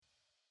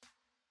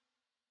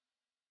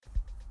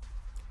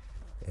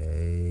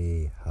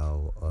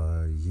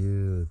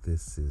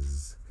This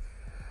is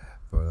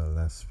Brother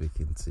Les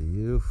speaking to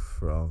you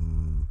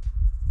from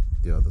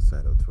the other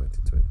side of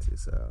 2020.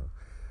 So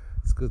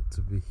it's good to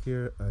be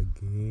here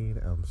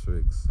again. I'm so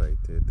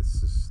excited.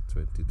 This is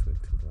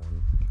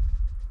 2021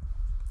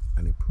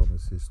 and it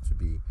promises to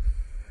be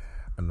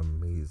an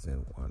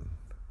amazing one.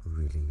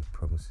 Really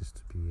promises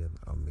to be an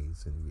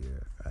amazing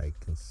year. I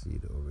can see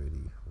it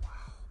already.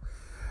 Wow.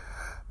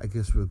 I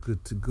guess we're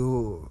good to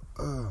go.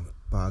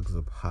 Bags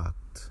are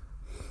packed.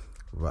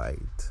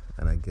 Right.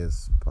 And I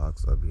guess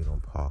bags are being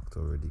unpacked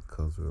already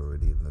because we're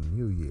already in the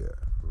new year.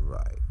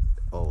 Right.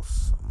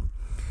 Awesome.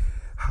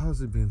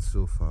 How's it been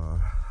so far?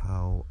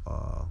 How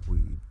are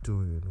we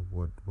doing?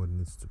 What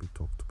needs to be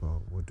talked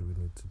about? What do we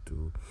need to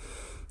do?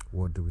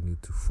 What do we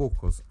need to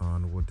focus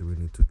on? What do we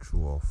need to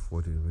throw off?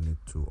 What do we need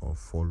to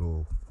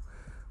unfollow?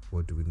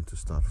 What do we need to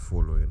start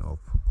following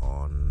up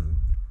on?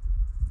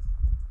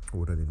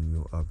 What are the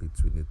new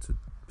habits we need to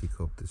pick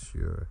up this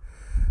year?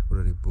 What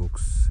are the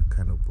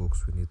kind of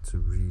books we need to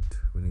read?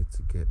 We need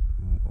to get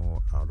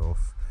more out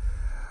of.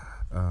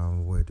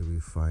 Where do we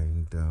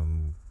find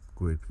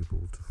great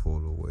people to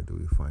follow? Where do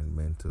we find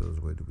mentors?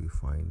 Where do we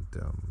find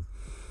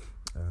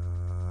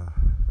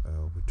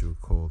what do we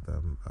call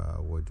them?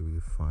 Where do we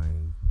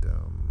find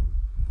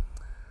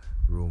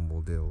role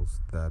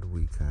models that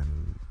we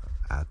can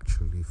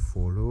actually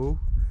follow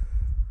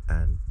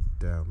and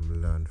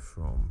learn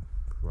from?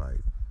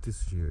 Right.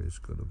 This year is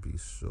going to be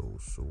so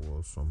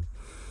awesome.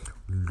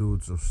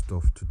 Loads of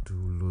stuff to do,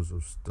 loads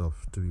of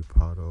stuff to be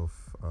part of.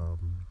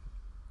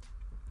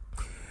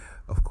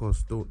 Of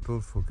course,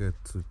 don't forget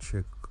to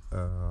check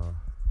the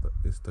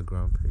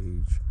Instagram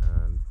page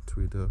and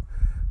Twitter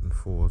and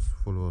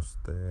follow us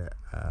there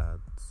at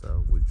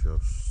We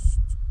Just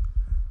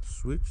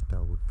Switch.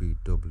 That would be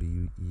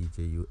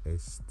WEJUSTSWITCH.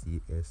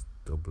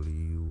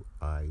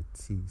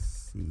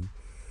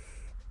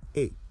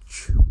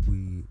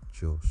 We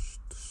Just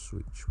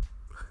Switch.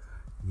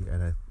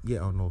 And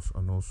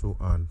also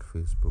on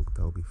Facebook.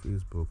 That will be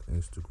Facebook,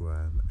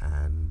 Instagram,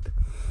 and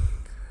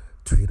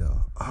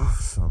Twitter.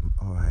 Awesome.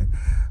 All right.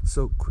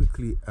 So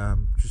quickly,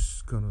 I'm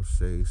just gonna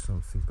say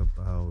something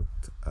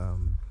about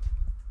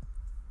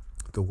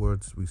the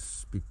words we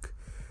speak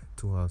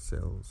to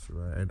ourselves,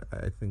 right? And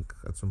I think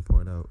at some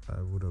point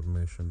I would have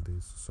mentioned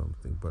this or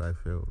something, but I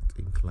felt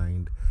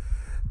inclined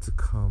to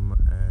come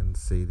and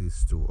say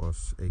this to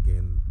us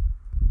again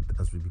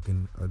as we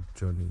begin a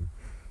journey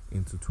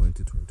into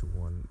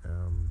 2021.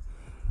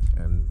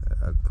 And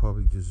I'd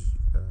probably just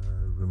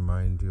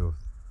remind you of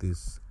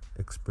this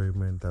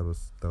experiment that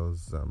was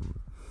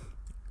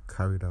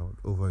carried out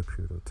over a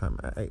period of time.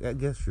 I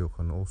guess you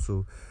can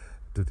also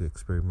do the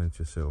experiment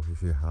yourself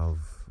if you have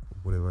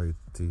whatever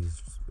it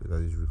is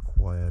that is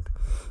required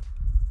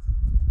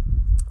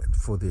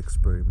for the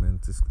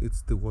experiment.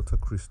 It's the water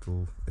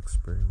crystal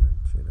experiment.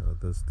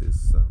 There's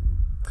this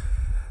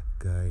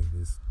guy,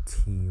 this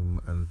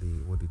team, and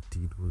what they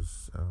did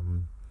was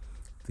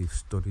they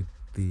studied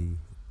the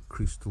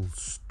crystal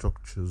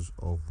structures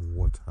of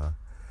water,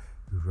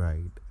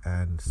 right?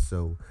 And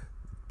so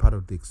part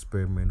of the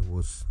experiment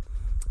was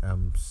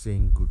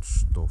saying good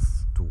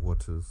stuff to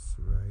waters,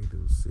 right? They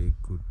would say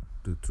good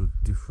to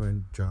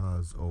different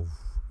jars of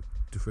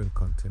different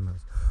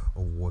containers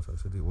of water.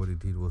 So what they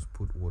did was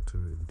put water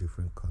in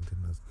different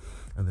containers,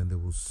 and then there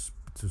was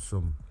to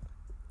some.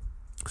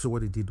 So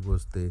what they did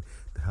was they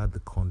had the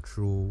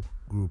control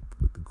group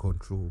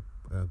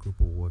of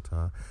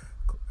water,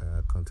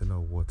 container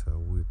of water,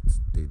 which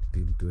they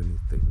didn't do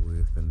anything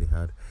with, and they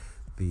had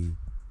the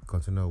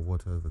container of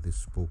water that they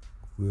spoke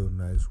real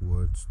nice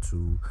words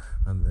to,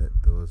 and that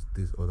there was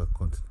this other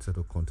set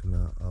of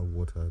container of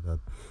water that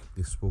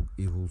they spoke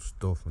evil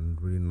stuff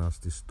and really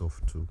nasty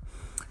stuff to,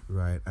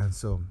 right? And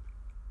so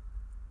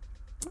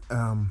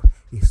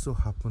it so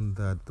happened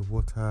that the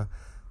water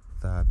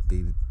that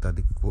the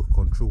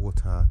control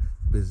water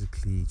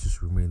basically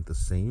just remained the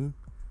same,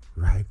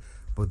 right?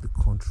 But the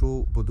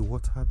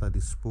water that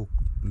they spoke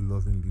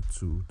lovingly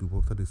to,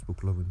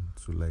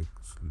 like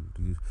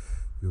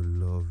your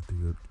love,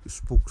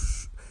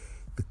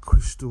 the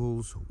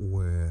crystals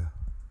were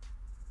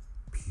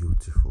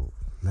beautiful,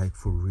 like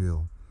for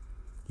real.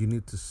 You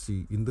need to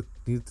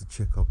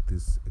check out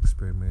this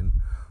experiment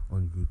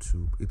on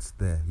YouTube. It's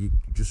there. You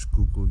just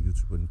Google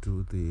YouTube and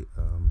do the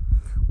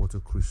water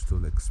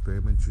crystal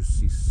experiment. You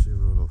see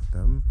several of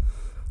them,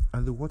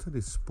 and the water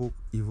they spoke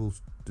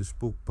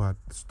bad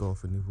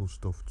stuff and evil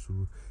stuff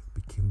to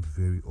became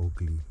very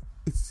ugly.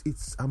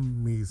 It's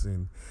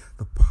amazing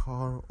the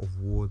power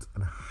of words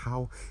and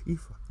how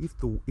if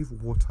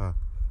water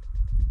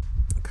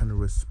can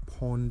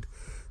respond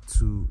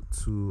to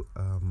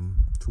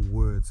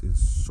words in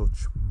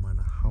such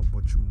manner, how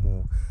much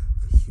more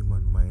the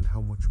human mind,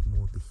 how much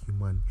more the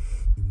human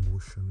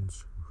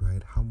emotions,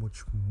 right? How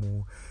much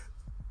more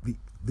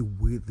the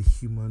way the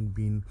human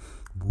being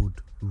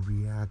would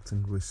react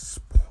and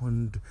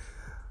respond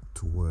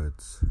to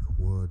words.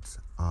 Words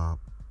are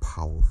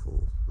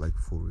powerful, like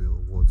for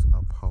real. Words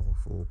are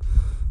powerful,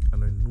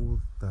 and I know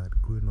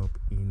that growing up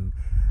in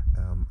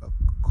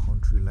a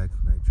country like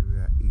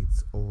Nigeria,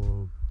 it's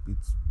all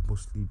it's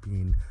mostly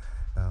been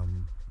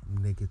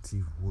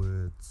negative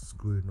words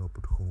growing up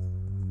at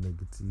home,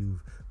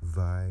 negative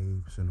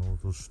vibes and all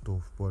those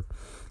stuff. But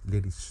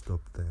let it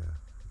stop there.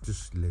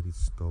 Just let it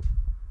stop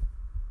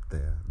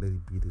there. Let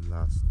it be the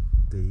last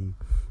day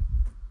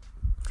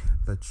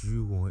that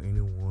you or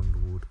anyone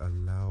would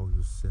allow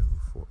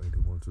yourself or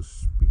anyone to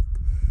speak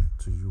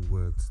to you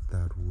words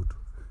that would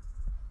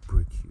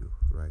break you,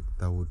 right?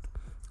 That would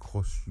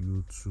cause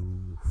you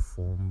to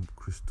form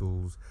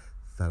crystals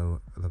that are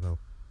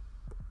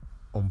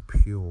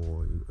unpure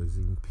or is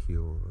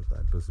impure.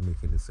 That doesn't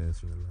make any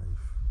sense in your life,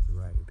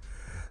 right?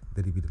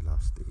 Let it be the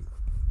last day.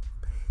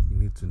 You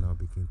need to now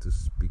begin to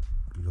speak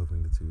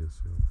lovingly to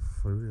yourself,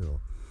 for real,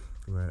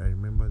 right? I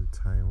remember the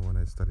time when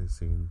I started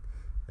saying,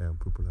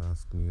 people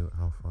ask me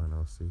how far, and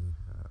I'll say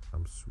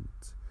I'm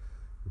sweet,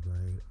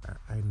 right?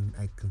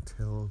 I can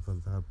tell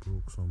that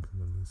broke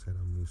something on the inside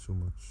of me, so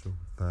much so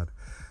that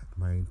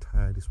my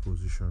entire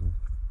disposition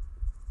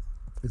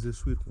is a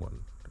sweet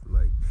one,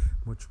 like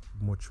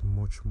much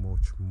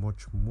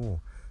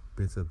more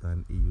better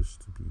than it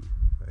used to be,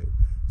 right?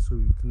 So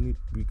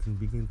we can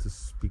begin to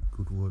speak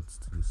good words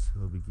to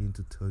yourself, begin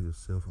to tell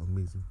yourself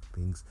amazing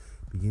things,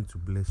 begin to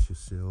bless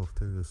yourself,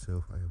 tell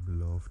yourself I am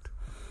loved,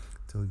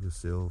 tell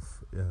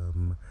yourself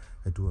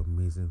I do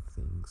amazing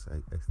things,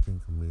 I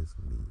think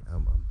amazingly,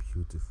 I'm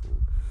beautiful,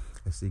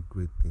 I say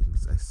great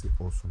things, I say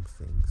awesome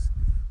things,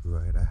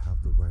 right? I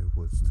have the right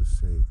words to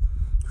say.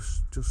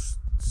 Just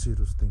say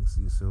those things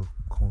to yourself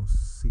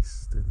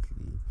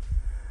consistently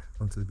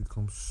until it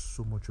becomes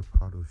so much a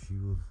part of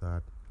you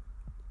that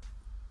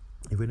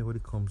if anybody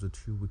comes at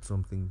you with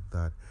something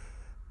that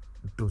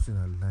doesn't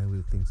align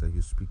with the things that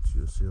you speak to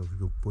yourself,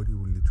 your body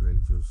will literally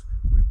just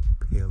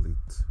repel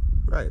it.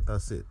 Right,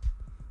 that's it.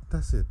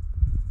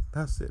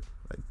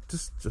 Like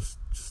just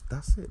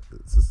that's it.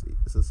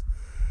 It's as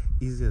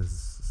easy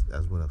as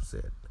what I've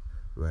said,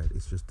 right?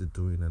 It's just the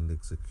doing and the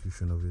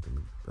execution of it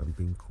and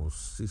being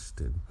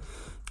consistent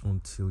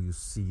until you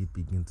see it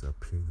begin to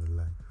appear in your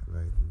life,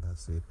 right? And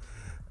that's it,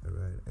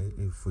 right?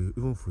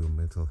 Even for your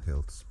mental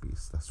health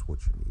space, that's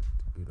what you need,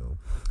 you know.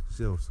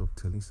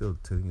 Instead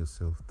of telling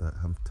yourself that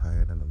I'm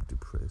tired and I'm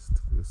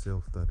depressed,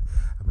 yourself that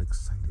I'm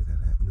excited and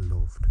I'm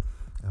loved,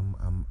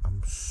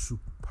 I'm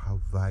super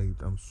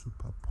vibed, I'm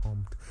super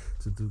pumped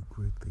to do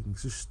great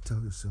things. Just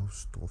tell yourself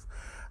stuff,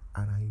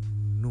 and I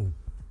know,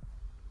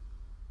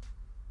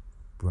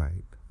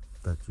 right,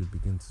 that you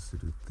begin to see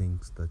the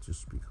things that you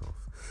speak of.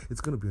 It's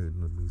going to be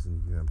an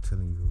amazing year, I'm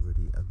telling you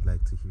already. I'd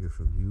like to hear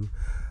from you.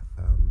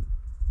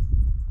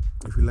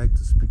 If you'd like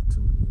to speak to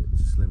me,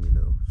 just let me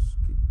know. Just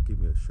give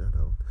me a shout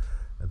out,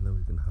 and then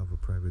we can have a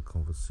private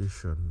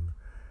conversation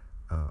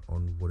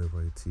on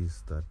whatever it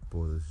is that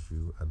bothers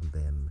you, and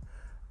then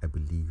I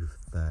believe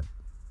that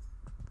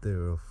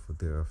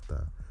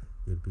thereafter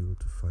you'll be able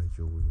to find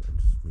your way and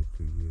just make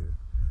your year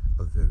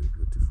a very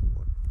beautiful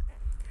one.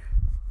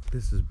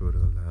 This is Brother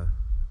Allah,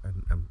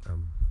 and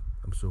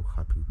I'm so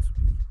happy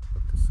to be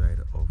on the side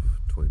of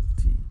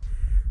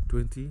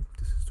 2020.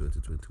 This is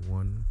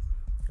 2021.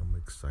 I'm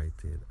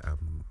excited.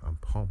 I'm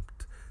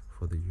pumped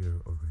for the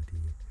year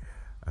already.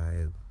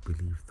 I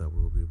believe that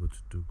we'll be able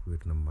to do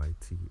great and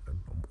mighty and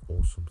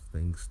awesome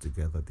things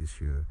together this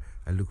year.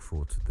 I look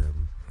forward to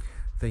them.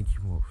 Thank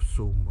you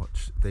so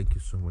much. Thank you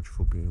so much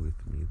for being with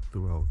me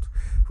throughout,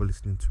 for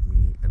listening to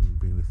me and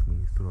being with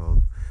me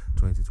throughout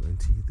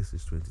 2020. This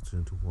is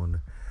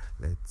 2021.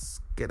 Let's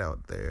get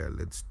out there.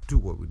 Let's do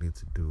what we need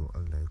to do,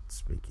 and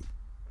let's make it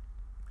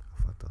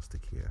a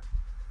fantastic year.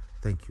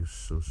 Thank you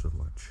so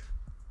much.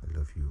 I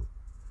love you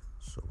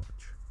so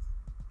much.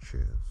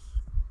 Cheers.